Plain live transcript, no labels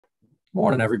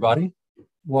Morning, everybody.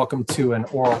 Welcome to an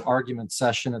oral argument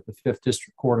session at the 5th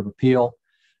District Court of Appeal.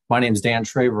 My name is Dan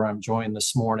Traver. I'm joined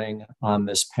this morning on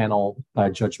this panel by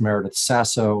Judge Meredith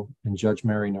Sasso and Judge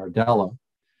Mary Nardella.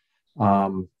 I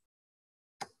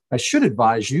should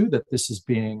advise you that this is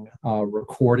being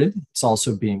recorded. It's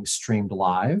also being streamed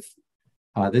live.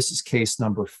 This is case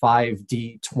number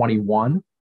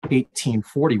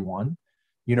 5D21-1841,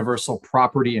 Universal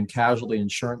Property and Casualty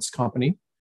Insurance Company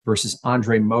versus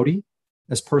Andre Modi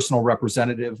as personal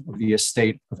representative of the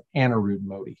estate of Anirudh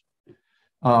Modi.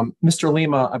 Mr.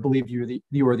 Lima, I believe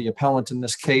you are the appellant in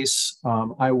this case.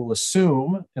 I will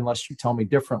assume, unless you tell me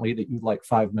differently, that you'd like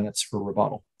 5 minutes for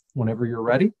rebuttal. Whenever you're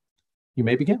ready, you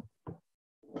may begin.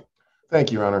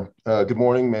 Thank you, Your Honor. Good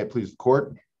morning. May it please the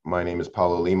court. My name is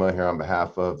Paulo Lima here on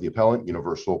behalf of the appellant,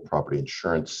 Universal Property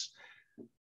Insurance.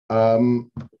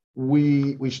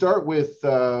 We start with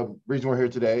the reason we're here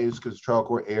today is because the trial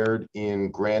court erred in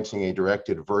granting a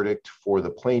directed verdict for the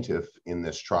plaintiff in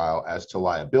this trial as to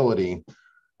liability.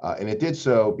 And it did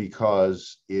so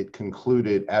because it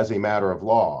concluded as a matter of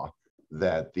law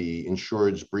that the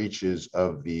insured's breaches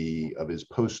of his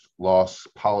post-loss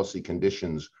policy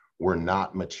conditions were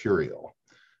not material.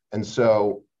 And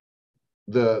so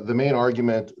the main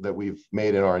argument that we've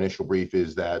made in our initial brief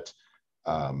is that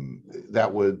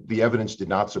the evidence did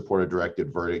not support a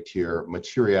directed verdict here.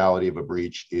 Materiality of a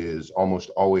breach is almost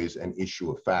always an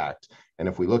issue of fact. And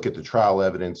if we look at the trial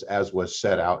evidence as was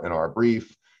set out in our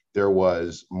brief, there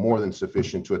was more than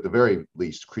sufficient to, at the very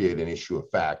least, create an issue of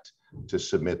fact to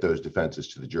submit those defenses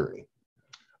to the jury.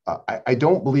 I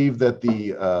don't believe that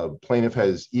the plaintiff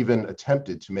has even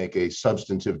attempted to make a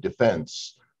substantive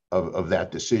defense of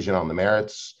that decision on the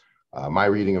merits. My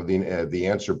reading of the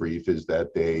answer brief is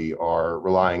that they are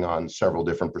relying on several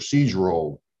different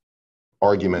procedural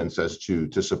arguments as to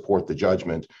support the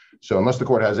judgment. So unless the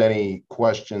court has any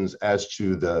questions as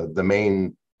to the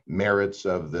main merits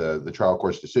of the trial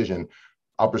court's decision,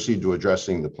 I'll proceed to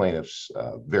addressing the plaintiff's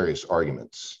various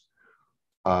arguments.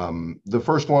 The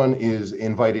first one is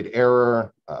invited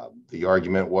error. The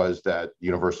argument was that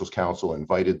Universal's counsel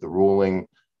invited the ruling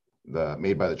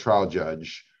made by the trial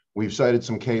judge. We've cited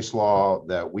some case law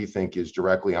that we think is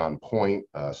directly on point,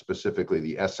 specifically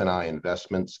the SNI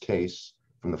Investments case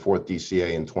from the 4th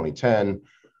DCA in 2010,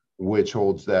 which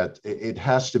holds that it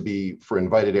has to be, for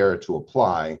invited error to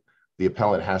apply, the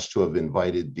appellant has to have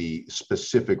invited the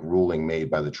specific ruling made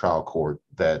by the trial court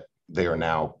that they are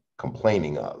now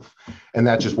complaining of. And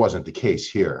that just wasn't the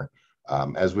case here.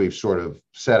 As we've sort of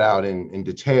set out in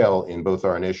detail in both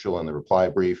our initial and the reply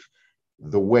brief,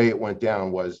 the way it went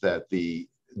down was that the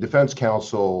defense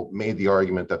counsel made the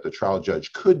argument that the trial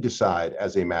judge could decide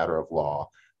as a matter of law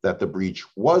that the breach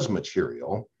was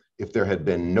material if there had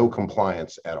been no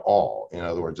compliance at all. In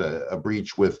other words, a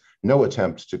breach with no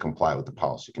attempt to comply with the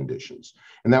policy conditions.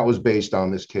 And that was based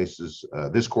on this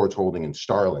court's holding in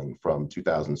Starling from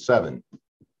 2007.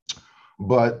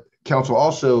 But counsel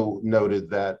also noted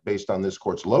that based on this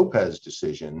court's Lopez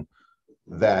decision,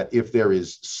 that if there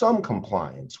is some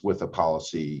compliance with a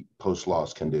policy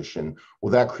post-loss condition,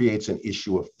 well, that creates an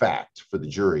issue of fact for the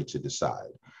jury to decide.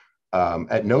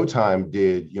 At no time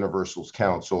did Universal's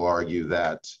counsel argue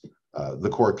that the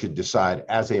court could decide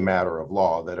as a matter of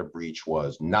law that a breach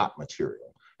was not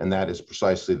material. And that is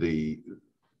precisely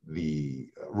the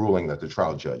ruling that the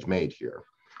trial judge made here.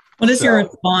 What is your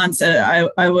response?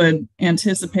 I would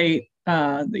anticipate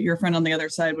that your friend on the other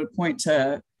side would point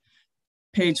to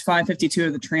page 552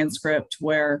 of the transcript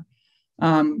where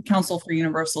counsel for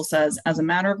Universal says, as a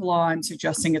matter of law, I'm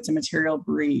suggesting it's a material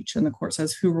breach. And the court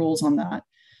says, who rules on that?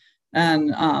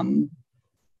 And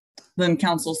then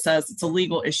counsel says it's a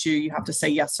legal issue. You have to say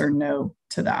yes or no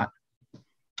to that.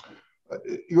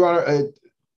 Your Honor, I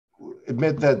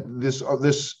admit that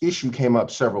this issue came up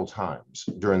several times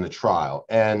during the trial.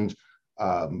 And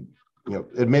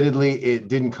admittedly, it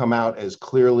didn't come out as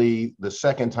clearly the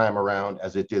second time around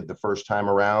as it did the first time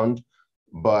around.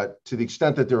 But to the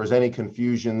extent that there was any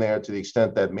confusion there, to the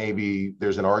extent that maybe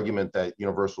there's an argument that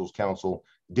Universal's counsel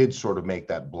did sort of make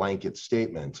that blanket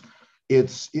statement,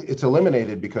 it's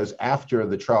eliminated because after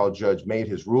the trial judge made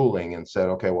his ruling and said,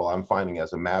 okay, well, I'm finding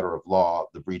as a matter of law,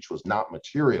 the breach was not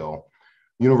material,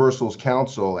 Universal's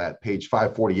counsel at page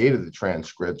 548 of the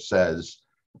transcript says,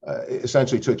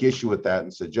 essentially took issue with that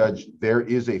and said, Judge, there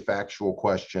is a factual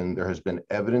question. There has been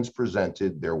evidence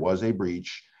presented. There was a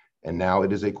breach, and now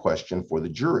it is a question for the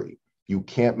jury. You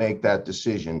can't make that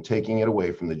decision. Taking it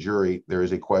away from the jury, there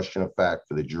is a question of fact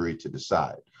for the jury to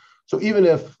decide. So even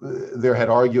if there had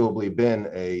arguably been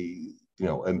a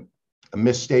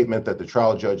misstatement that the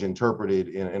trial judge interpreted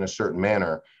in a certain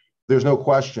manner, there's no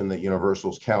question that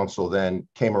Universal's counsel then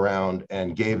came around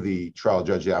and gave the trial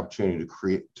judge the opportunity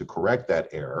to correct that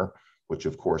error, which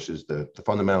of course is the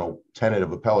fundamental tenet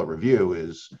of appellate review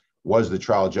is, was the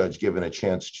trial judge given a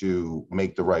chance to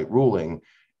make the right ruling?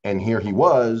 And here he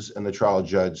was, and the trial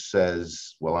judge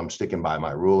says, well, I'm sticking by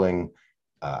my ruling.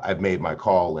 I've made my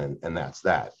call, and that's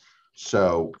that.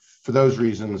 So for those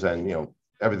reasons, and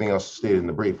everything else stated in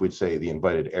the brief, we'd say the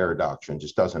invited error doctrine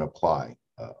just doesn't apply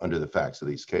under the facts of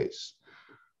these case.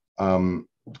 The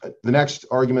next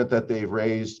argument that they've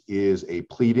raised is a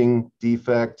pleading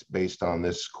defect based on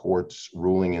this court's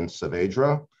ruling in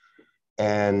Saavedra.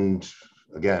 And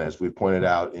again, as we pointed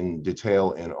out in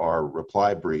detail in our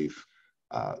reply brief,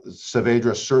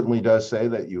 Saavedra certainly does say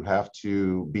that you have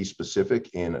to be specific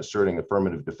in asserting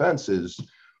affirmative defenses.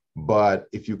 But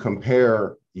if you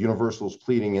compare Universal's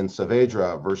pleading in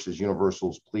Saavedra versus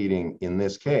Universal's pleading in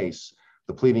this case,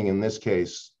 the pleading in this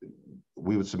case,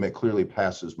 we would submit clearly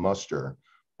passes muster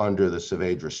under the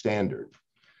Saavedra standard.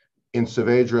 In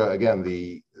Saavedra, again,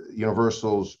 the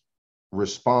Universal's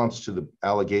response to the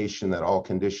allegation that all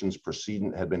conditions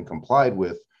precedent had been complied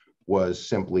with was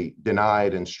simply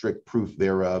denied and strict proof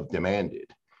thereof demanded.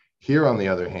 Here, on the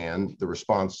other hand, the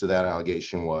response to that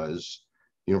allegation was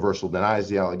Universal denies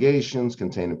the allegations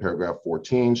contained in paragraph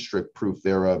 14, strict proof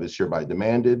thereof is hereby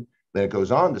demanded. Then it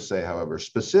goes on to say, however,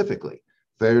 specifically,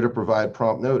 failure to provide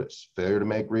prompt notice, failure to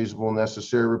make reasonable and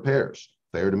necessary repairs,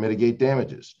 failure to mitigate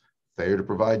damages, failure to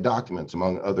provide documents,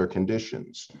 among other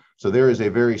conditions. So there is a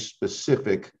very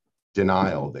specific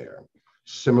denial there.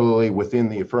 Similarly, within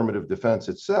the affirmative defense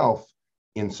itself,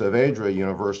 in Saavedra,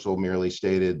 Universal merely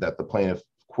stated that the plaintiff,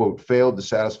 quote, failed to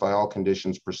satisfy all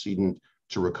conditions precedent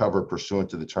to recover pursuant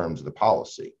to the terms of the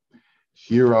policy.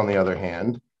 Here, on the other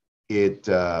hand,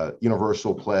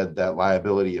 Universal pled that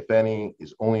liability, if any,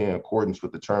 is only in accordance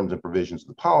with the terms and provisions of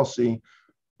the policy,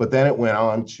 but then it went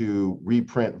on to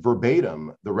reprint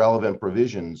verbatim the relevant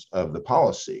provisions of the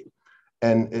policy.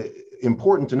 And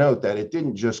important to note that it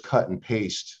didn't just cut and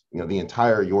paste, the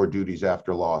entire your duties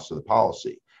after loss of the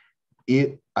policy.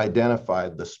 It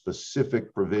identified the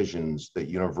specific provisions that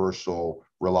Universal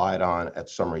relied on at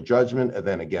summary judgment and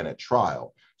then again at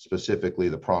trial, specifically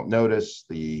the prompt notice,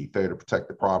 the failure to protect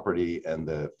the property, and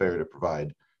the failure to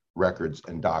provide records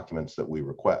and documents that we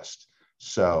request.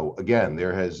 So again,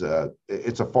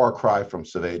 it's a far cry from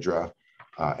Saavedra.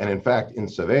 And in fact, in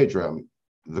Saavedra,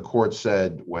 the court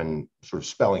said, when sort of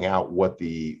spelling out what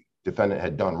the defendant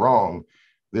had done wrong,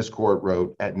 this court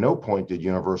wrote, at no point did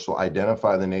Universal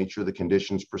identify the nature of the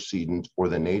conditions precedent or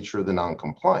the nature of the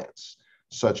noncompliance,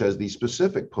 such as the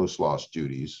specific post-loss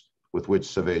duties with which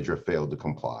Saavedra failed to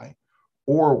comply,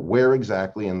 or where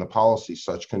exactly in the policy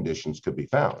such conditions could be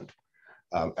found.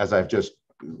 As I've just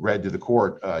read to the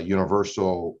court,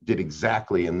 Universal did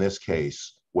exactly in this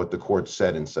case what the court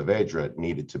said in Saavedra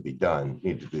needed to be done,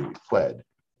 needed to be pled.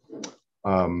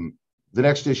 The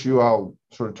next issue I'll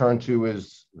sort of turn to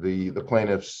is the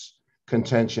plaintiff's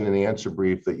contention in the answer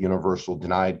brief that Universal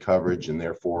denied coverage and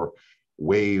therefore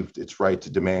waived its right to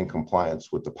demand compliance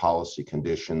with the policy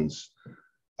conditions,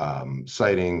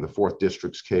 citing the 4th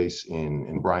District's case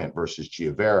in Bryant versus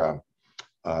Giovera.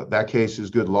 That case is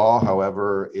good law.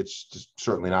 However, it's just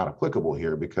certainly not applicable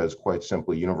here because quite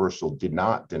simply, Universal did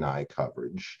not deny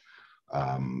coverage.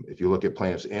 If you look at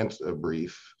plaintiff's answer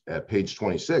brief at page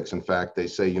 26, in fact, they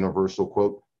say Universal,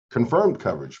 quote, confirmed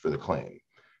coverage for the claim.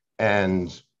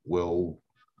 And we'll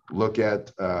look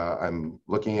at, I'm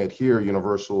looking at here,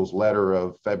 Universal's letter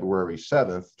of February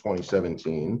 7th,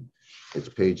 2017. It's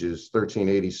pages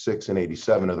 1386 and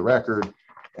 87 of the record.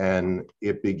 And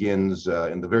it begins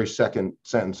in the very second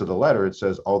sentence of the letter, it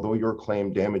says, although your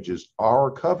claim damages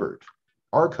are covered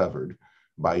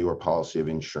by your policy of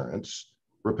insurance,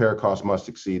 repair costs must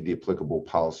exceed the applicable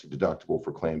policy deductible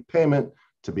for claim payment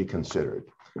to be considered.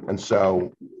 And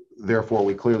so, therefore,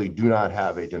 we clearly do not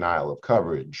have a denial of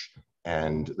coverage,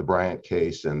 and the Bryant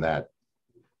case and that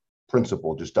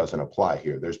principle just doesn't apply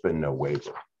here. There's been no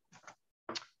waiver.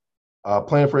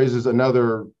 Plaintiff raises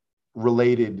another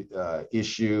related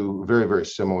issue, very, very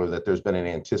similar, that there's been an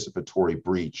anticipatory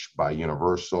breach by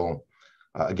Universal.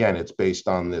 Again, it's based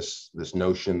on this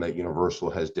notion that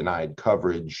Universal has denied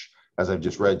coverage. As I've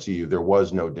just read to you, there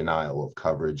was no denial of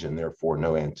coverage and therefore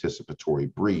no anticipatory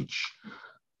breach.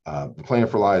 The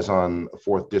plaintiff relies on a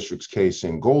 4th District's case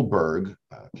in Goldberg,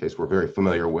 a case we're very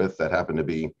familiar with that happened to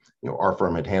be, our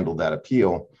firm had handled that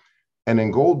appeal. And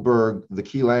in Goldberg, the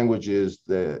key language is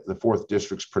the 4th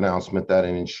District's pronouncement that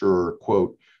an insurer,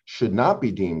 quote, should not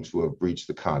be deemed to have breached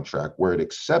the contract where it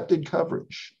accepted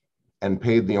coverage and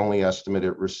paid the only estimate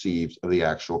it received of the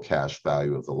actual cash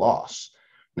value of the loss.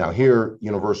 Now here,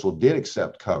 Universal did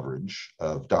accept coverage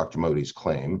of Dr. Modi's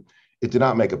claim. It did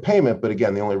not make a payment, but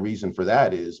again, the only reason for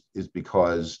that is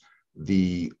because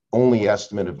the only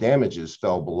estimate of damages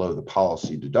fell below the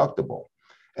policy deductible.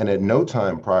 And at no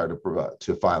time prior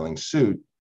to filing suit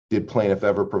did plaintiff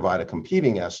ever provide a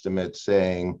competing estimate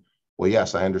saying, well,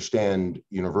 yes, I understand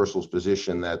Universal's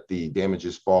position that the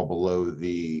damages fall below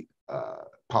the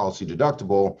policy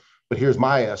deductible, but here's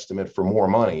my estimate for more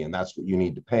money, and that's what you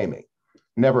need to pay me.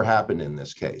 Never happened in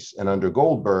this case. And under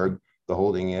Goldberg, the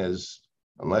holding is,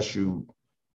 unless you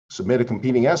submit a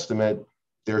competing estimate,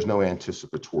 there's no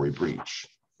anticipatory breach.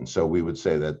 And so we would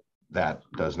say that that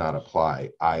does not apply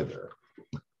either.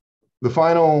 The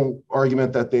final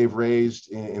argument that they've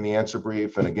raised in the answer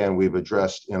brief, and again, we've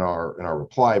addressed in our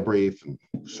reply brief, and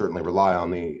certainly rely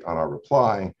on our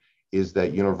reply, is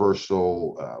that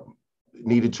Universal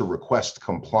needed to request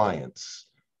compliance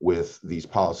with these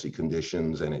policy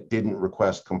conditions, and it didn't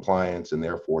request compliance, and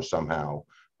therefore somehow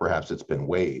perhaps it's been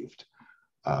waived.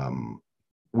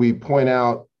 We point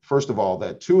out, first of all,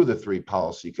 that 2 of the 3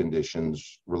 policy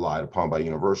conditions relied upon by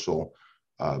Universal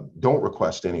don't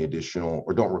request any additional,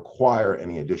 or don't require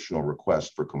any additional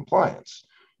request for compliance.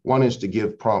 One is to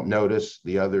give prompt notice.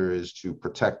 The other is to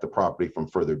protect the property from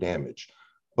further damage.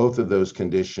 Both of those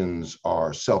conditions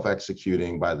are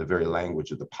self-executing by the very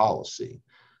language of the policy.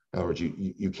 In other words,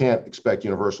 you can't expect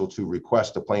Universal to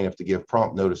request a plaintiff to give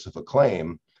prompt notice of a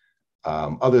claim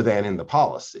other than in the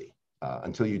policy.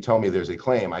 Until you tell me there's a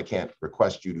claim, I can't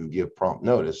request you to give prompt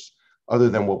notice other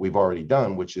than what we've already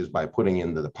done, which is by putting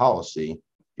into the policy,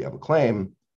 you have a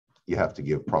claim, you have to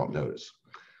give prompt notice.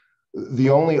 The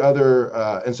only other,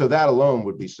 and so that alone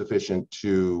would be sufficient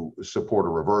to support a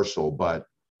reversal, but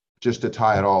just to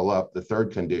tie it all up, the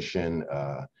 3rd condition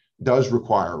does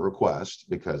require a request,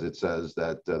 because it says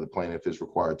that the plaintiff is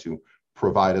required to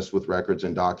provide us with records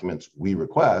and documents we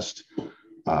request.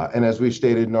 And as we've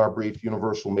stated in our brief,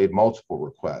 Universal made multiple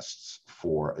requests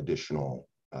for additional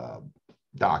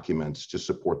documents to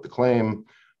support the claim.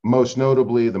 Most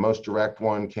notably, the most direct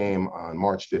one came on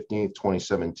March 15th,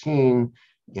 2017,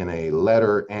 in a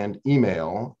letter and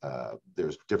email.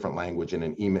 There's different language in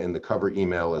an email, in the cover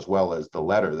email, as well as the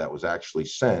letter that was actually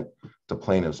sent to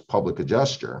plaintiff's public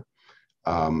adjuster.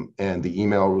 And the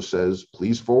email says,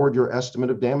 please forward your estimate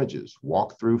of damages,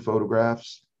 walk through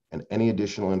photographs, and any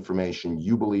additional information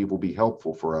you believe will be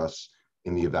helpful for us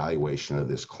in the evaluation of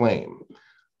this claim.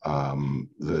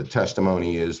 The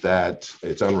testimony is that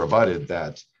it's unrebutted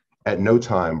that at no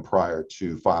time prior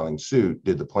to filing suit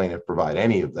did the plaintiff provide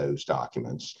any of those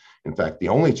documents. In fact, the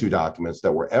only 2 documents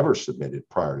that were ever submitted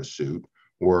prior to suit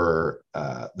were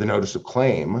the notice of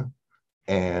claim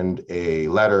and a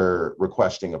letter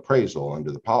requesting appraisal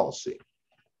under the policy.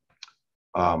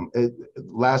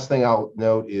 Last thing I'll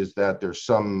note is that there's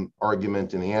some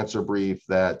argument in the answer brief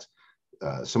that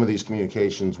some of these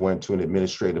communications went to an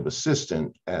administrative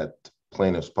assistant at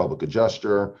plaintiff's public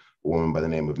adjuster, a woman by the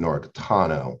name of Nora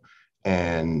Catano,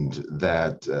 and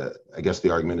that I guess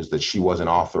the argument is that she wasn't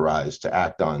authorized to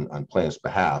act on plaintiff's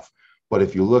behalf. But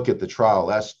if you look at the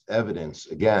trial evidence,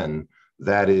 again,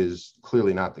 that is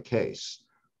clearly not the case.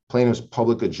 Plaintiff's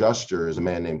public adjuster is a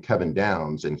man named Kevin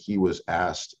Downs, and he was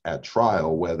asked at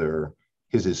trial whether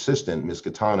his assistant, Ms.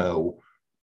 Catano,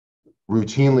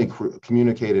 routinely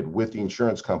communicated with the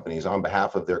insurance companies on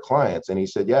behalf of their clients, and he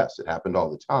said yes, it happened all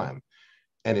the time.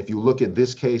 And if you look at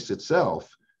this case itself,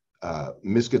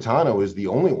 Ms. Catano is the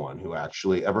only one who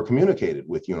actually ever communicated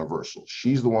with Universal.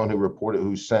 She's the one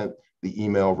who sent the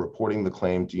email reporting the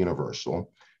claim to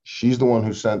Universal. She's the one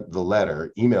who sent the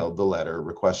letter, emailed the letter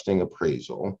requesting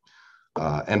appraisal.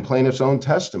 And plaintiff's own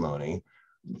testimony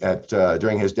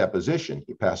during his deposition,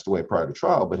 he passed away prior to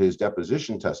trial, but his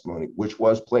deposition testimony, which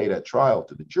was played at trial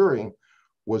to the jury,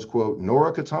 was, quote,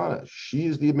 Nora Catano. She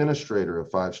is the administrator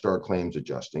of 5 Star Claims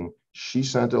Adjusting. She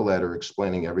sent a letter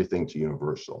explaining everything to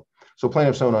Universal. So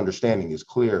plaintiff's own understanding is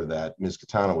clear that Ms.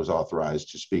 Catano was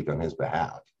authorized to speak on his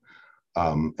behalf.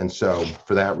 And so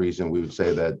for that reason, we would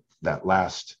say that that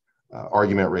last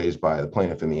argument raised by the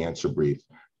plaintiff in the answer brief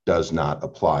does not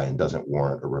apply and doesn't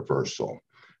warrant a reversal.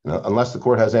 Now, unless the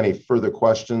court has any further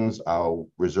questions, I'll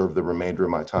reserve the remainder of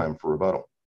my time for rebuttal.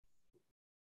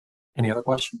 Any other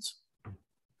questions?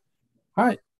 All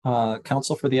right,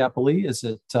 counsel for the appellee, is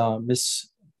it Ms.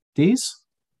 Dees?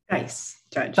 Dice,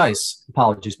 Judge. Dice,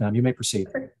 apologies, ma'am. You may proceed.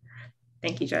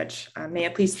 Thank you, Judge. May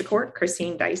it please the court,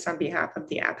 Christine Dice on behalf of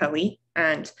the appellee.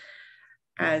 And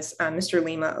as Mr.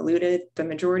 Lima alluded, the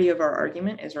majority of our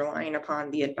argument is relying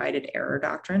upon the invited error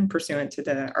doctrine pursuant to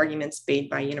the arguments made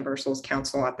by Universal's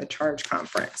counsel at the charge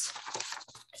conference.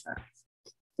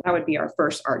 That would be our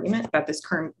first argument, that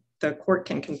the court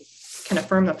can can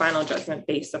affirm the final judgment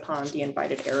based upon the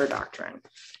invited error doctrine.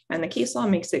 And the case law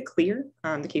makes it clear,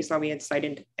 the case law we had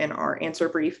cited in our answer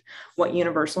brief, what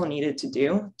Universal needed to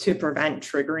do to prevent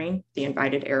triggering the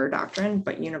invited error doctrine,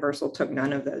 but Universal took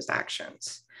none of those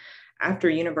actions. After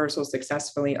Universal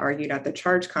successfully argued at the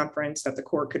charge conference that the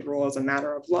court could rule as a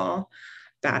matter of law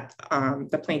that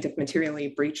the plaintiff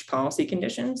materially breached policy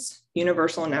conditions,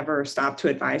 Universal never stopped to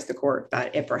advise the court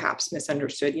that it perhaps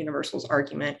misunderstood Universal's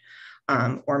argument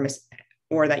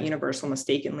or that Universal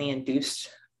mistakenly induced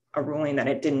a ruling that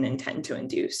it didn't intend to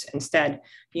induce. Instead,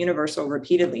 Universal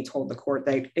repeatedly told the court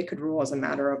that it could rule as a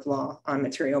matter of law on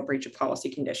material breach of policy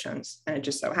conditions. And it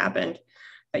just so happened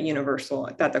that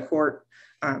the court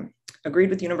agreed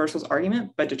with Universal's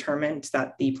argument, but determined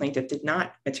that the plaintiff did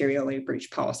not materially breach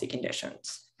policy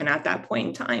conditions. And at that point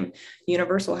in time,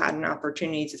 Universal had an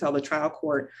opportunity to tell the trial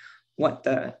court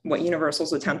what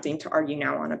Universal's attempting to argue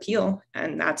now on appeal.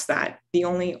 And that's that the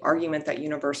only argument that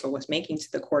Universal was making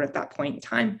to the court at that point in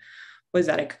time was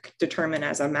that it could determine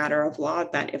as a matter of law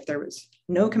that if there was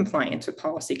no compliance with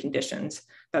policy conditions,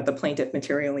 that the plaintiff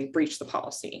materially breached the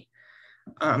policy.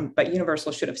 But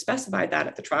Universal should have specified that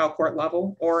at the trial court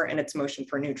level or in its motion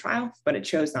for new trial, but it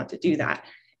chose not to do that.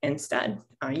 Instead,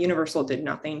 Universal did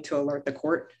nothing to alert the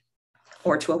court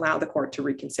or to allow the court to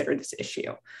reconsider this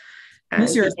issue.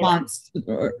 What's your response to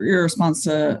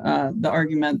the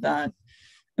argument that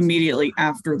immediately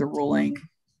after the ruling,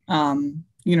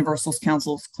 Universal's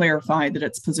counsel clarified that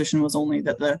its position was only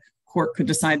that the court could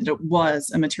decide that it was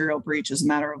a material breach as a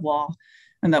matter of law,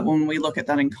 and that when we look at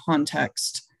that in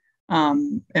context,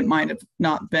 it might have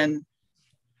not been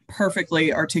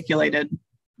perfectly articulated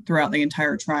throughout the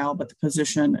entire trial, but the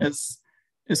position is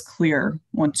clear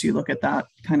once you look at that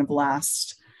kind of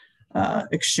last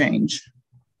exchange.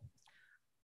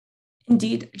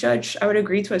 Indeed, Judge, I would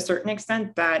agree to a certain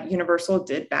extent that Universal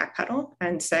did backpedal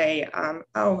and say,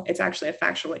 oh, it's actually a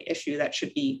factual issue that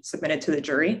should be submitted to the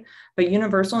jury. But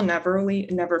Universal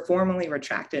never formally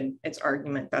retracted its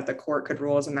argument that the court could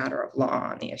rule as a matter of law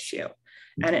on the issue.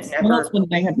 And it never— What else would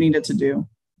they have needed to do?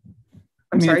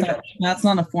 I'm sorry, that's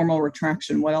not a formal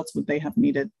retraction. What else would they have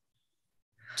needed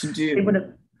to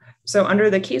do? So under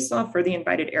the case law for the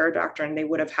invited error doctrine, they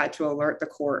would have had to alert the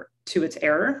court to its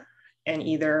error and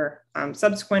either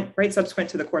subsequent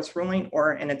to the court's ruling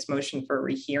or in its motion for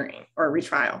rehearing or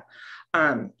retrial.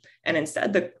 And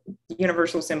instead, the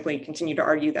Universal simply continued to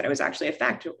argue that it was actually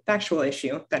a factual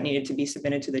issue that needed to be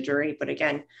submitted to the jury, but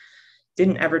again,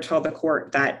 didn't ever tell the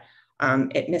court that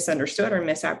it misunderstood or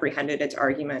misapprehended its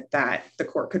argument that the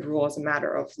court could rule as a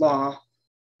matter of law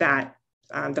that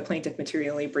the plaintiff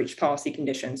materially breached policy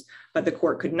conditions, but the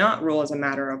court could not rule as a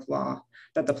matter of law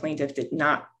that the plaintiff did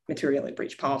not materially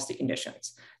breach policy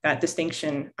conditions. That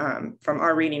distinction from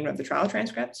our reading of the trial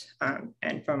transcript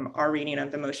and from our reading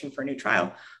of the motion for new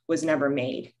trial was never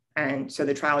made. And so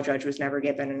the trial judge was never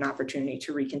given an opportunity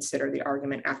to reconsider the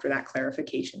argument after that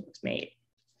clarification was made.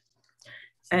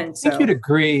 And so— I think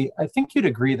you'd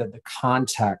agree that the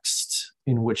context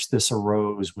in which this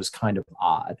arose was kind of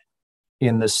odd,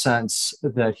 in the sense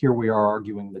that here we are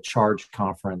arguing the charge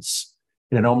conference,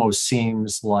 and it almost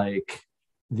seems like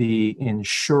the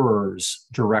insurer's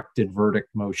directed verdict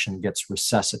motion gets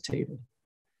resuscitated.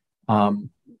 I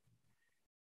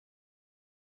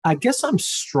guess I'm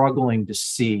struggling to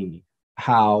see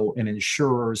how an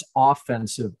insurer's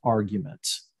offensive argument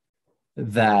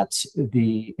that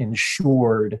the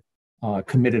insured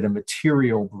committed a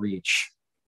material breach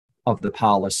of the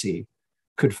policy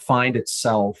could find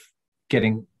itself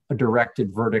getting a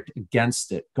directed verdict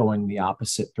against it going the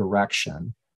opposite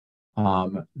direction,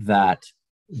 that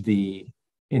the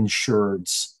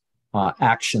insured's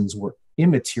actions were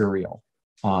immaterial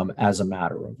as a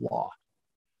matter of law.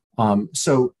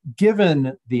 So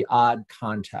given the odd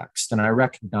context, and I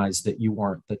recognize that you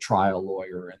weren't the trial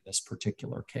lawyer in this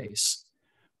particular case,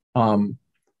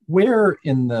 where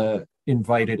in the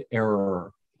invited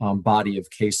error body of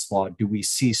case law do we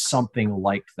see something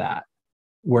like that,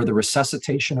 where the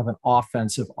resuscitation of an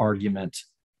offensive argument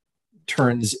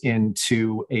turns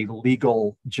into a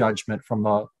legal judgment from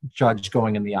a judge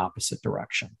going in the opposite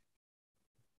direction?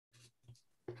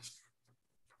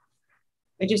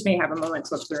 I just may have a moment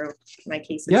to look through my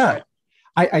cases. Yeah,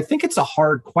 I think it's a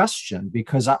hard question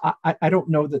because I don't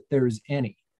know that there's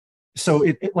any. So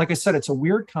like I said, it's a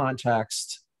weird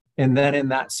context. And then in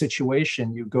that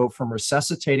situation, you go from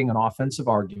resuscitating an offensive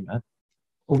argument,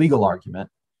 a legal argument,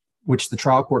 which the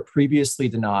trial court previously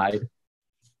denied,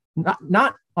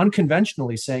 not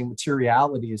unconventionally saying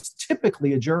materiality is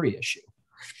typically a jury issue.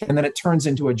 And then it turns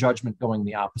into a judgment going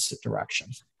the opposite direction.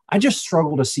 I just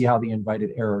struggle to see how the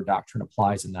invited error doctrine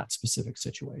applies in that specific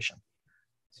situation.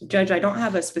 So, Judge, I don't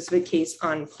have a specific case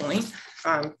on point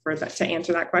for that to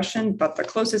answer that question, but the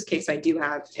closest case I do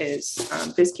have is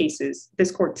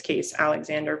this court's case,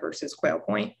 Alexander versus Quail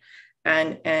Point,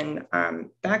 and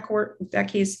that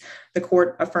case, the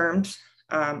court affirmed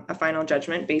a final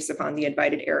judgment based upon the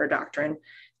invited error doctrine,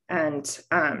 and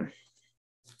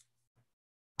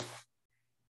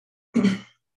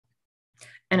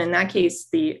and in that case,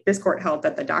 this court held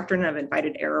that the doctrine of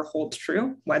invited error holds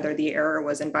true, whether the error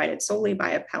was invited solely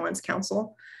by appellant's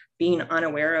counsel being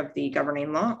unaware of the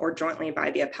governing law or jointly by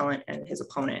the appellant and his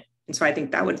opponent. And so I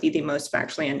think that would be the most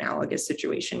factually analogous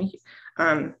situation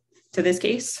to this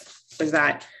case, was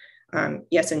that,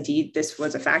 yes, indeed, this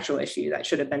was a factual issue that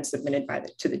should have been submitted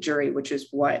to the jury, which is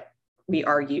what we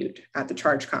argued at the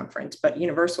charge conference, but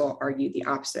Universal argued the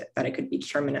opposite, that it could be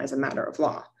determined as a matter of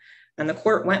law. And the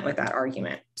court went with that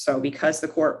argument. So because the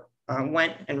court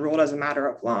went and ruled as a matter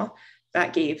of law,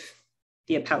 that gave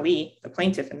the appellee, the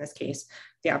plaintiff in this case,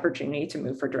 the opportunity to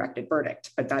move for directed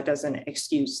verdict. But that doesn't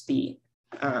excuse the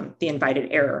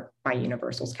invited error by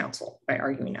Universal's counsel by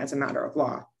arguing as a matter of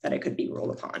law that it could be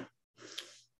ruled upon.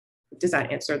 Does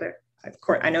that answer the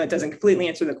court? I know it doesn't completely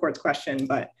answer the court's question,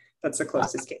 but that's the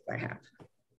closest case I have.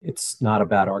 It's not a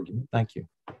bad argument. Thank you.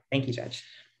 Thank you, Judge.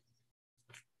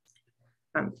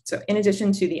 So in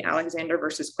addition to the Alexander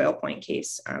versus Quail Point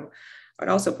case, I'd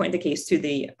also point the case to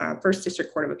the First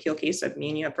District Court of Appeal case of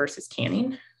Munia versus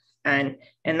Canning. And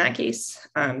in that case,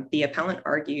 the appellant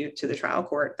argued to the trial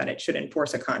court that it should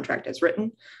enforce a contract as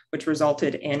written, which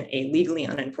resulted in a legally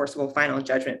unenforceable final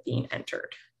judgment being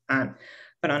entered.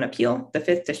 But on appeal,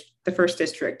 the First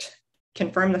District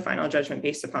confirmed the final judgment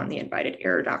based upon the invited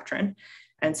error doctrine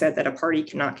and said that a party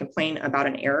cannot complain about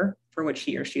an error for which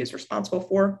he or she is responsible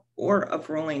for, or of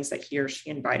rulings that he or she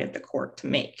invited the court to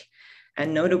make.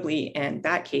 And notably in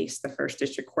that case, the First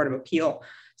District Court of Appeal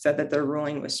said that the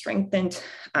ruling was strengthened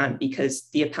because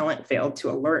the appellant failed to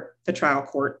alert the trial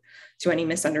court to any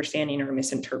misunderstanding or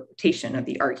misinterpretation of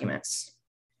the arguments,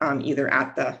 either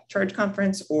at the charge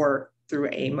conference or through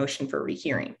a motion for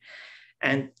rehearing.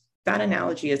 And that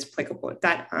analogy is applicable,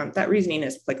 that reasoning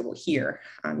is applicable here.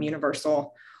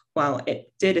 Universal, while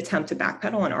it did attempt to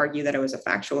backpedal and argue that it was a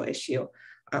factual issue,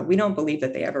 we don't believe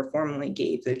that they ever formally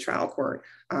gave the trial court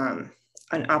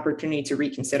an opportunity to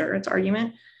reconsider its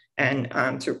argument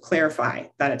and to clarify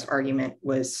that its argument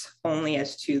was only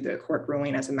as to the court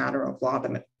ruling as a matter of law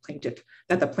that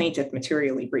the plaintiff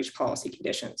materially breached policy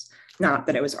conditions, not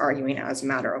that it was arguing as a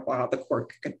matter of law the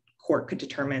court could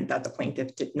determine that the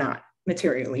plaintiff did not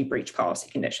materially breach policy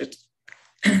conditions.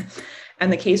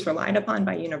 And the case relied upon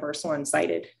by Universal and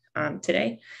cited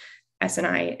today,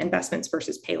 S&I Investments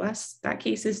versus Payless, that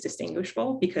case is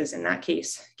distinguishable because in that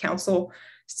case, counsel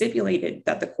stipulated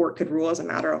that the court could rule as a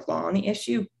matter of law on the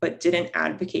issue, but didn't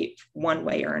advocate one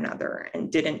way or another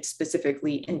and didn't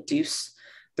specifically induce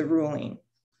the ruling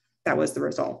that was the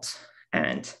result.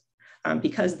 And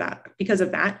because of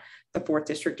that, the Fourth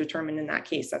District determined in that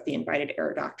case that the invited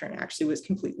error doctrine actually was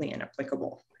completely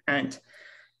inapplicable. And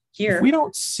here, if we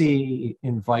don't see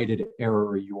invited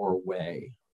error your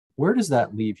way, where does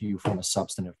that leave you from a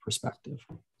substantive perspective?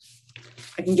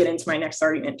 I can get into my next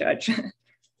argument, Judge,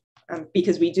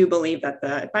 because we do believe that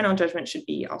the final judgment should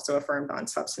be also affirmed on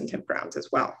substantive grounds as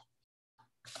well.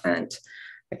 And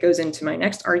that goes into my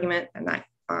next argument, and that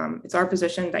it's our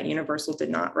position that Universal did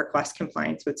not request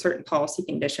compliance with certain policy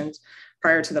conditions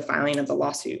prior to the filing of the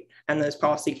lawsuit. And those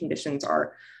policy conditions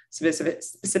are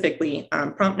specifically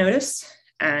prompt notice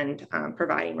and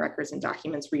providing records and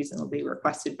documents reasonably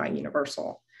requested by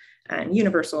Universal. And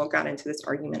Universal got into this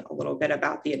argument a little bit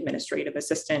about the administrative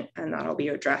assistant, and that'll be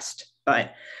addressed.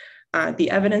 But the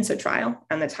evidence at trial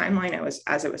and the timeline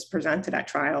as it was presented at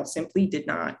trial simply did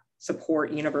not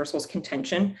support Universal's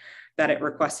contention that it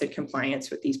requested compliance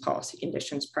with these policy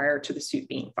conditions prior to the suit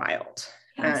being filed.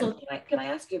 Counsel, can I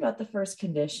ask you about the first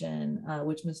condition,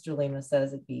 which Mr. Lima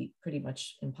says it'd be pretty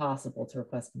much impossible to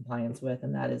request compliance with,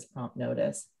 and that is prompt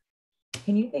notice.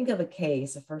 Can you think of a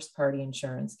case, a first party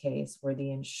insurance case, where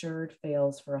the insured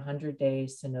fails for 100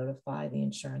 days to notify the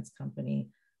insurance company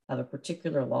of a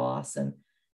particular loss, and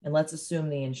let's assume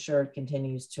the insured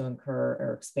continues to incur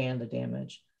or expand the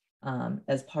damage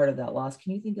as part of that loss?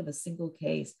 Can you think of a single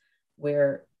case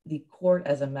where the court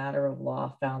as a matter of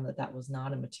law found that that was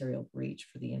not a material breach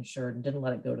for the insured and didn't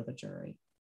let it go to the jury?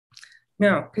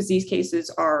 No, because these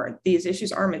issues are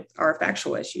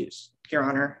factual issues, Your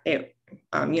Honor.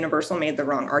 Universal made the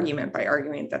wrong argument by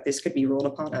arguing that this could be ruled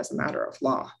upon as a matter of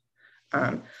law.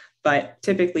 But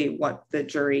typically what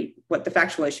the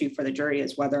factual issue for the jury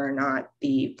is whether or not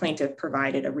the plaintiff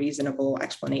provided a reasonable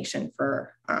explanation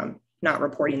for not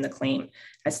reporting the claim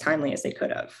as timely as they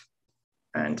could have.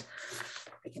 And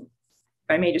if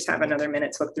I may just have another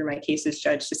minute to look through my cases,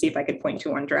 Judge, to see if I could point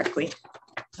to one directly.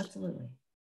 Absolutely.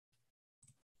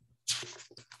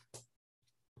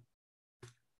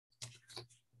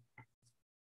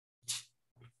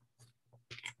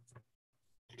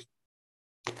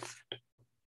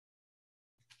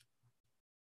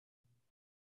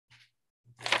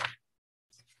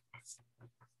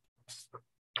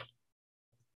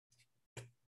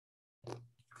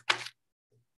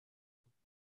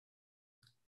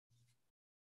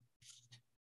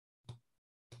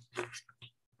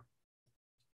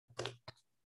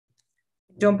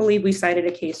 Don't believe we cited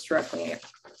a case directly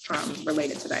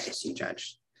related to that issue,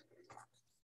 Judge.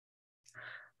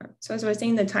 So as I was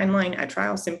saying, the timeline at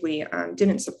trial simply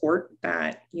didn't support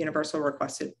that Universal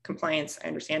requested compliance. I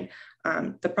understand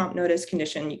the prompt notice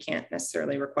condition, you can't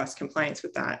necessarily request compliance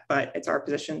with that, but it's our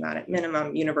position that at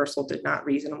minimum, Universal did not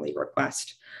reasonably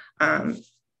request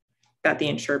that the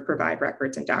insured provide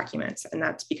records and documents. And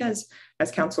that's because, as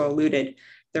counsel alluded,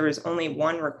 there was only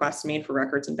one request made for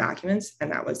records and documents,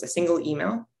 and that was a single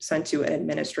email sent to an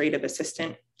administrative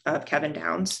assistant of Kevin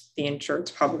Downs, the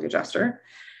insured's public adjuster.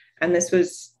 And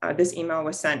this email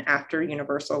was sent after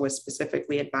Universal was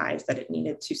specifically advised that it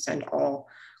needed to send all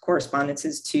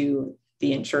correspondences to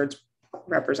the insured's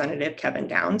representative, Kevin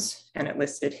Downs, and it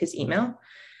listed his email.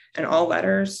 And all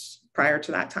letters prior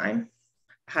to that time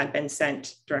had been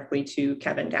sent directly to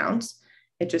Kevin Downs.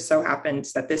 It just so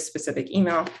happens that this specific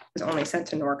email was only sent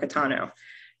to Nora Catano.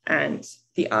 And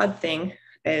the odd thing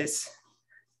in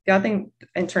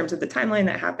terms of the timeline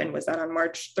that happened was that on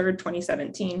March 3rd,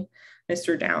 2017,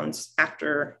 Mr. Downs,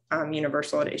 after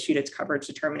Universal had issued its coverage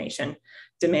determination,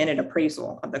 demanded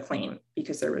appraisal of the claim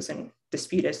because there was a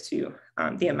dispute as to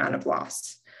the amount of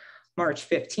loss. March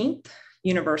 15th,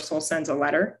 Universal sends a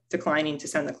letter declining to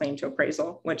send the claim to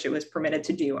appraisal, which it was permitted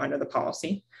to do under the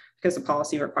policy because the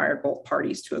policy required both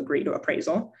parties to agree to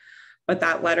appraisal. But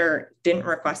that letter didn't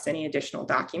request any additional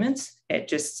documents. It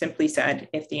just simply said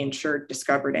if the insured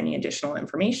discovered any additional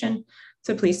information,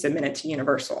 to please submit it to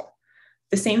Universal.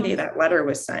 The same day that letter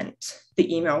was sent,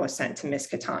 the email was sent to Ms.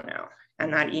 Catano,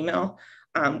 and that email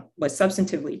was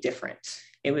substantively different.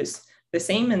 It was the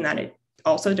same in that it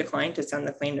also declined to send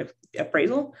the claim to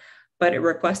appraisal, but it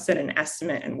requested an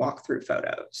estimate and walkthrough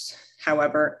photos.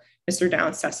 However, Mr.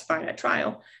 Downs testified at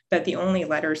trial that the only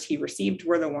letters he received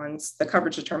were the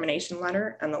coverage determination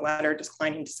letter and the letter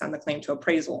declining to send the claim to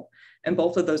appraisal. And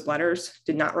both of those letters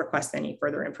did not request any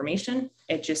further information.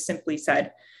 It just simply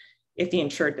said, if the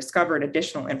insured discovered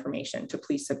additional information, to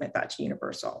please submit that to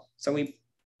Universal. So we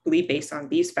believe based on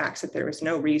these facts that there was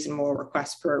no reasonable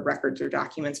request for records or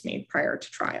documents made prior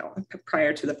to trial,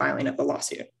 prior to the filing of the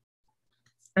lawsuit.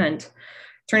 And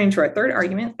turning to our third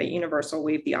argument, that Universal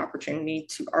waived the opportunity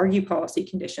to argue policy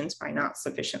conditions by not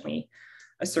sufficiently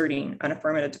asserting an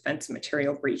affirmative defense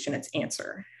material breach in its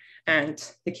answer. And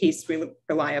the case we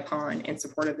rely upon in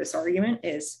support of this argument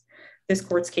is this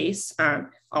court's case,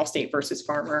 Allstate versus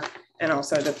Farmer, and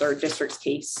also the third district's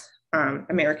case,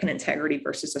 American Integrity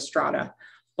versus Estrada,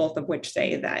 both of which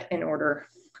say that an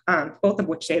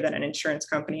insurance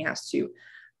company has to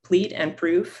plead and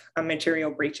prove a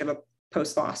material breach of a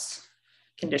post-loss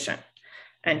condition.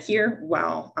 And here,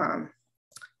 while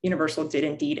Universal did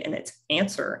indeed in its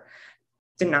answer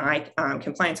deny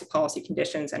compliance with policy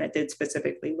conditions, and it did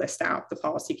specifically list out the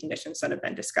policy conditions that have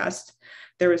been discussed,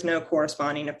 there was no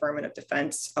corresponding affirmative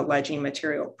defense alleging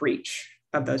material breach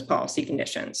of those policy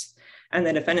conditions. And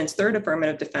the defendant's third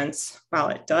affirmative defense, while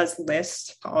it does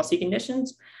list policy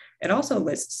conditions, it also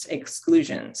lists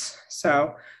exclusions.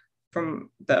 So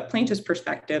from the plaintiff's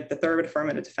perspective, the third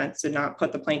affirmative defense did not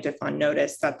put the plaintiff on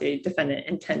notice that the defendant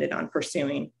intended on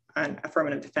pursuing an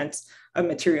affirmative defense of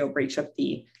material breach of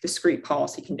the discrete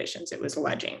policy conditions it was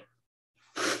alleging.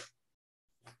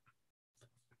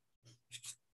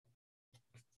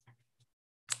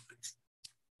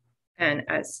 And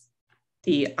as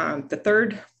the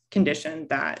third condition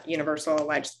that Universal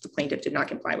alleged the plaintiff did not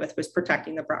comply with was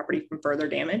protecting the property from further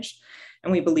damage.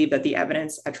 And we believe that the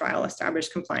evidence at trial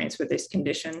established compliance with this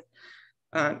condition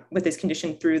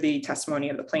through the testimony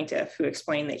of the plaintiff, who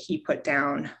explained that he put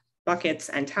down buckets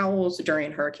and towels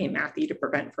during Hurricane Matthew to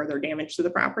prevent further damage to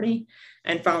the property.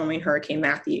 And following Hurricane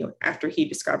Matthew, after he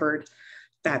discovered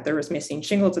that there was missing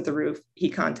shingles at the roof, he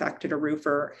contacted a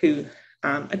roofer who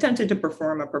attempted to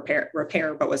perform a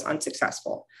repair but was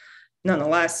unsuccessful.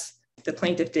 Nonetheless, the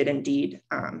plaintiff did indeed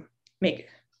make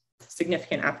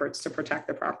significant efforts to protect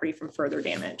the property from further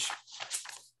damage.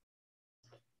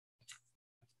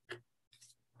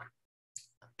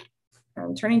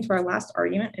 Turning to our last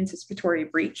argument, anticipatory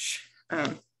breach.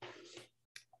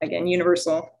 Again,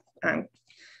 Universal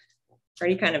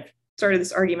already kind of started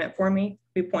this argument for me.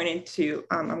 We pointed to,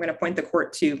 I'm going to point the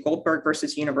court to Goldberg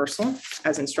versus Universal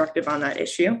as instructive on that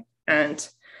issue. And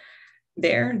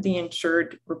there, the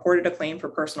insured reported a claim for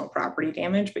personal property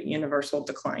damage, but Universal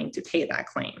declined to pay that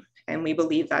claim. And we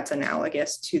believe that's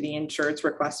analogous to the insured's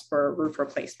request for a roof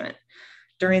replacement.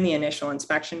 During the initial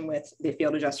inspection with the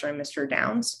field adjuster and Mr.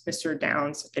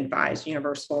 Downs advised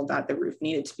Universal that the roof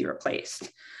needed to be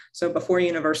replaced. So before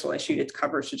Universal issued its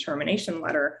coverage determination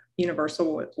letter,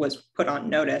 Universal was put on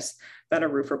notice that a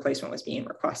roof replacement was being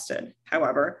requested.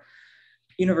 However,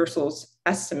 Universal's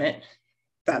estimate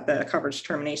that the coverage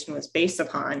determination was based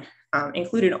upon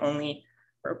included only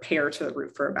repair to the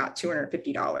roof for about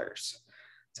 $250.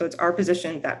 So it's our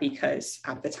position that because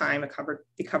at the time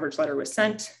the coverage letter was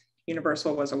sent,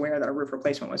 Universal was aware that a roof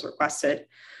replacement was requested.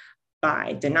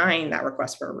 By denying that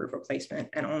request for a roof replacement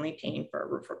and only paying for a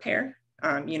roof repair,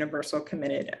 Universal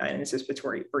committed an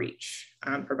anticipatory breach,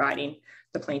 providing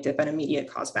the plaintiff an immediate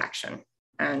cause of action.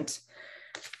 And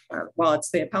while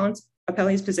it's the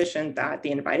appellee's position that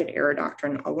the invited error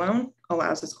doctrine alone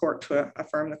allows this court to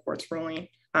affirm the court's ruling,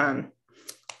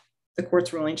 the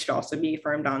court's ruling should also be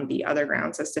affirmed on the other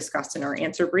grounds as discussed in our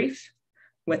answer brief,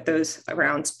 with those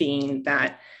grounds being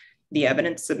that the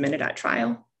evidence submitted at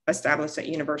trial established that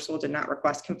Universal did not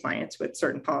request compliance with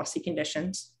certain policy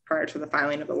conditions prior to the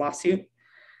filing of the lawsuit.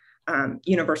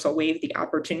 Universal waived the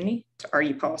opportunity to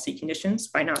argue policy conditions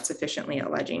by not sufficiently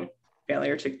alleging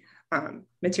failure to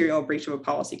material breach of a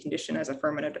policy condition as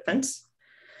affirmative defense.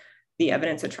 The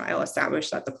evidence at trial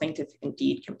established that the plaintiff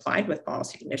indeed complied with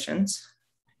policy conditions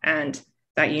and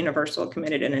that Universal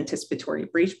committed an anticipatory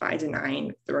breach by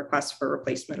denying the request for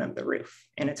replacement of the roof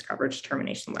in its coverage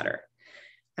determination letter.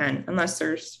 And unless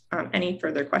there's any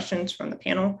further questions from the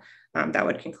panel, that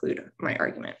would conclude my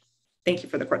argument. Thank you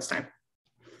for the court's time.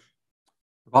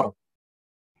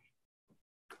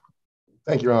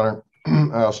 Thank you, Your Honor.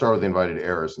 I'll start with the invited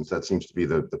error since that seems to be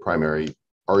the primary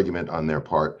argument on their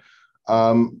part.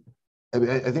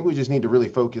 I think we just need to really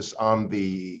focus on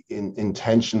the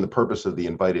intention, the purpose of the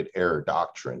invited error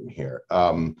doctrine here.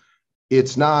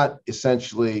 It's not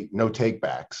essentially no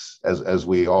takebacks, as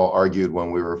we all argued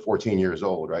when we were 14 years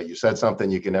old, right? You said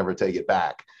something, you can never take it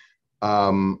back.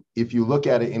 If you look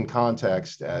at it in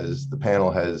context, as the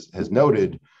panel has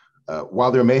noted,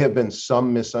 while there may have been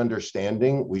some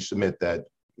misunderstanding, we submit that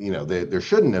there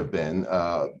shouldn't have been,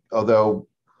 although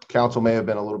counsel may have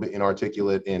been a little bit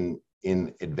inarticulate in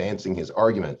advancing his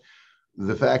argument.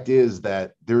 The fact is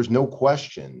that there's no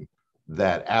question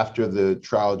that after the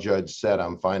trial judge said,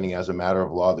 I'm finding as a matter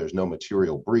of law, there's no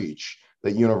material breach,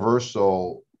 that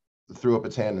Universal threw up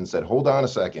its hand and said, hold on a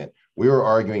second. We were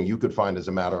arguing you could find as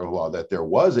a matter of law that there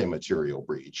was a material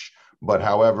breach, but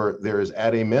however, there is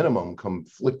at a minimum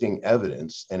conflicting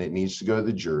evidence and it needs to go to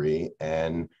the jury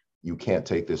and you can't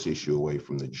take this issue away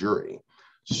from the jury.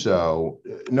 So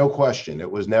no question,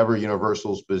 it was never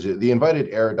Universal's position. The invited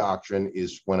error doctrine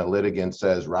is when a litigant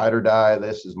says, ride or die,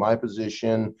 this is my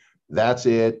position, that's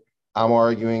it, I'm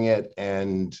arguing it,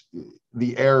 and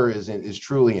the error is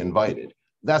truly invited.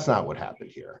 That's not what happened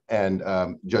here. And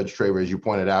Judge Traver, as you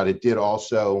pointed out, there's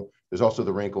also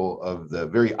the wrinkle of the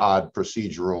very odd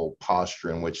procedural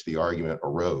posture in which the argument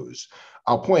arose.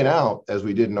 I'll point out, as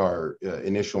we did in our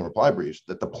initial reply briefs,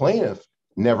 that the plaintiff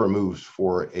never moves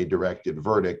for a directed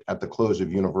verdict at the close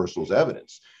of Universal's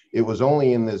evidence. It was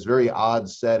only in this very odd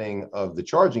setting of the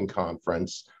charging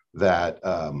conference that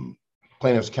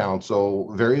plaintiff's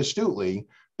counsel very astutely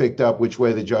picked up which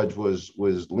way the judge was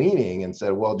leaning and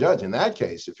said, well, judge, in that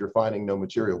case, if you're finding no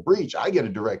material breach, I get a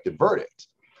directed verdict.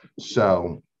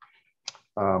 So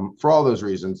for all those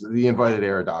reasons, the invited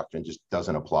error doctrine just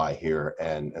doesn't apply here,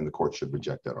 and the court should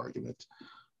reject that argument.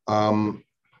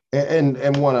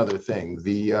 And one other thing,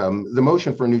 the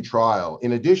motion for a new trial,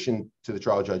 in addition to the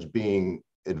trial judge being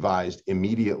advised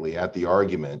immediately at the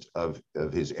argument of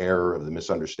his error, of the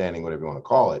misunderstanding, whatever you want to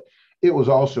call it, it was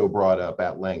also brought up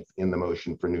at length in the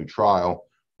motion for new trial,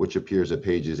 which appears at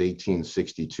pages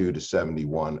 1862 to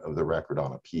 71 of the record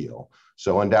on appeal.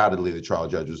 So undoubtedly, the trial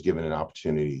judge was given an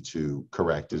opportunity to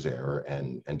correct his error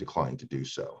and declined to do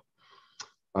so.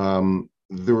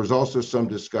 There was also some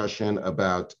discussion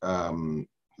about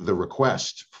the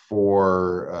request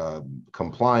for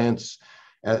compliance.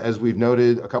 As we've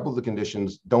noted, a couple of the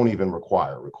conditions don't even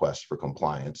require requests for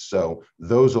compliance. So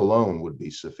those alone would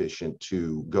be sufficient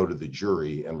to go to the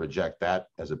jury and reject that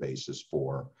as a basis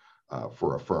for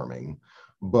affirming.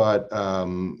 But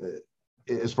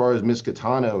as far as Ms.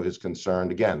 Catano is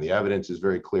concerned, again, the evidence is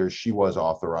very clear. She was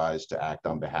authorized to act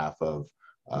on behalf of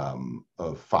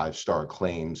Five Star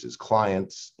Claims as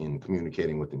clients in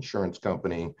communicating with the insurance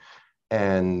company.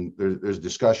 And there's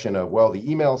discussion of, well, the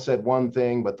email said one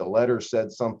thing, but the letter said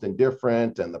something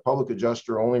different, and the public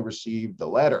adjuster only received the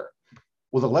letter.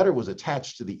 Well, the letter was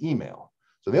attached to the email.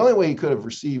 So the only way he could have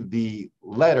received the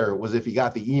letter was if he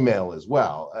got the email as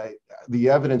well. The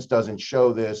evidence doesn't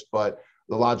show this, but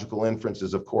the logical inference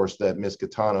is, of course, that Ms.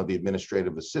 Catano, the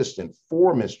administrative assistant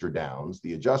for Mr. Downs,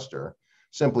 the adjuster,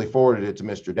 simply forwarded it to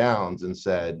Mr. Downs and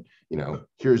said, you know,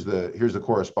 here's the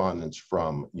correspondence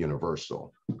from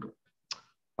Universal.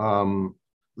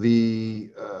 The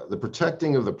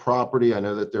protecting of the property, I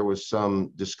know that there was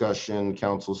some discussion.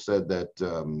 Counsel said that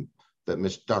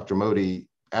Dr. Modi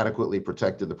adequately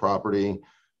protected the property.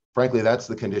 Frankly, that's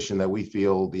the condition that we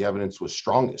feel the evidence was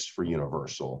strongest for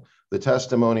Universal. The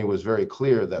testimony was very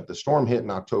clear that the storm hit in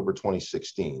October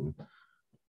 2016.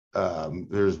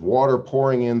 There's water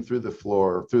pouring in through the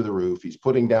floor, through the roof. He's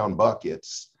putting down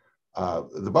buckets.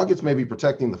 The buckets may be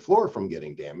protecting the floor from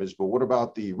getting damaged, but what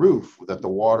about the roof that the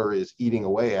water is eating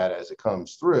away at as it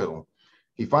comes through?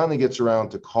 He finally gets around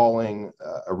to calling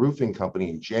a roofing company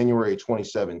in January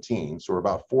 2017, so we're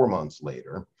about 4 months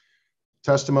later.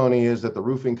 Testimony is that the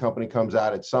roofing company comes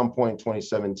out at some point in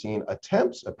 2017,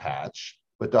 attempts a patch,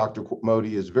 but Dr.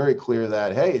 Modi is very clear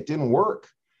that, hey, it didn't work.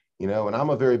 You know, and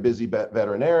I'm a very busy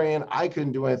veterinarian. I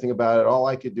couldn't do anything about it. All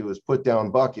I could do is put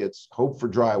down buckets, hope for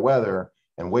dry weather,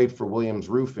 and wait for Williams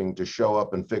Roofing to show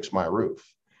up and fix my roof.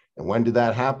 And when did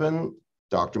that happen?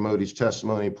 Dr. Modi's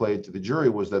testimony played to the jury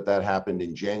was that that happened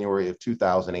in January of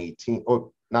 2018,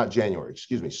 or not January,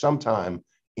 excuse me, sometime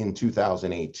in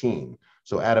 2018.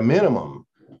 So at a minimum,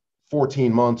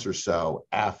 14 months or so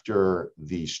after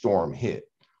the storm hit.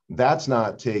 That's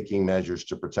not taking measures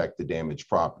to protect the damaged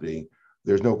property.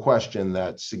 There's no question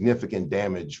that significant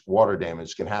damage, water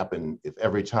damage, can happen if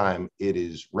every time it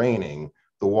is raining,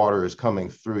 the water is coming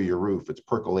through your roof, it's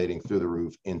percolating through the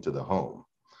roof into the home.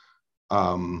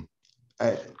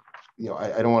 I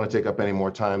don't want to take up any more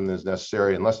time than is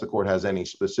necessary. Unless the court has any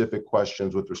specific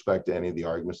questions with respect to any of the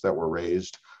arguments that were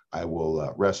raised, I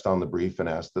will rest on the brief and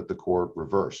ask that the court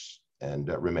reverse and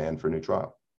remand for new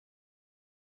trial.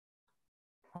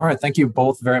 All right, thank you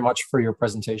both very much for your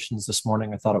presentations this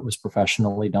morning. I thought it was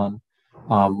professionally done.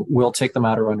 We'll take the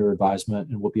matter under advisement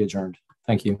and we'll be adjourned.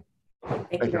 Thank you.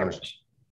 Thank you very much.